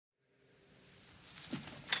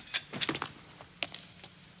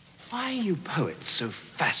Why are you poets so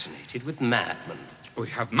fascinated with madmen? We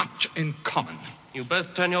have much in common. You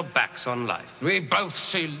both turn your backs on life. We both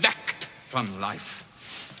select from life.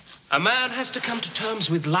 A man has to come to terms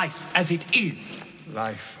with life as it is.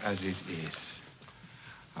 Life as it is.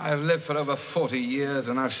 I've lived for over 40 years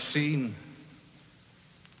and I've seen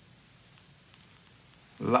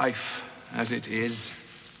life as it is.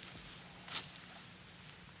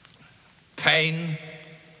 Pain,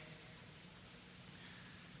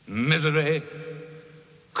 misery,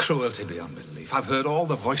 cruelty beyond belief. I've heard all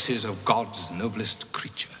the voices of God's noblest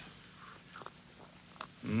creature.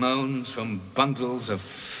 Moans from bundles of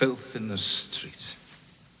filth in the streets.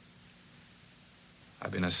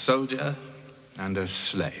 I've been a soldier and a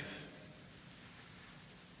slave.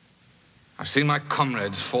 I've seen my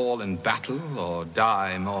comrades fall in battle or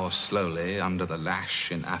die more slowly under the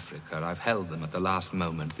lash in Africa. I've held them at the last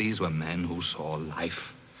moment. These were men who saw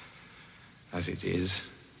life as it is,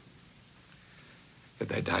 but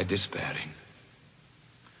they died despairing.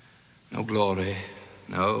 No glory,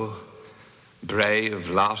 no brave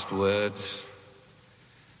last words,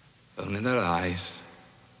 only their eyes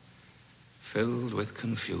filled with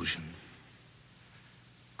confusion,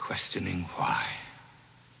 questioning why.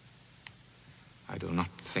 I do not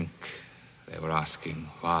think they were asking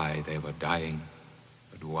why they were dying,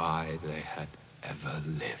 but why they had ever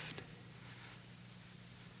lived.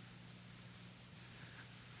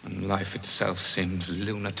 When life itself seems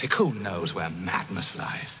lunatic, who knows where madness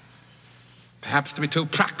lies? Perhaps to be too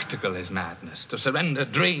practical is madness. To surrender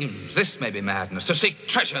dreams, this may be madness. To seek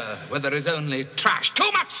treasure where there is only trash.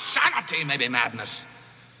 Too much sanity may be madness.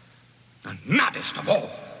 And maddest of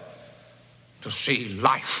all, to see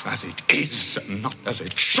life as it is and not as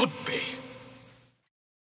it should be.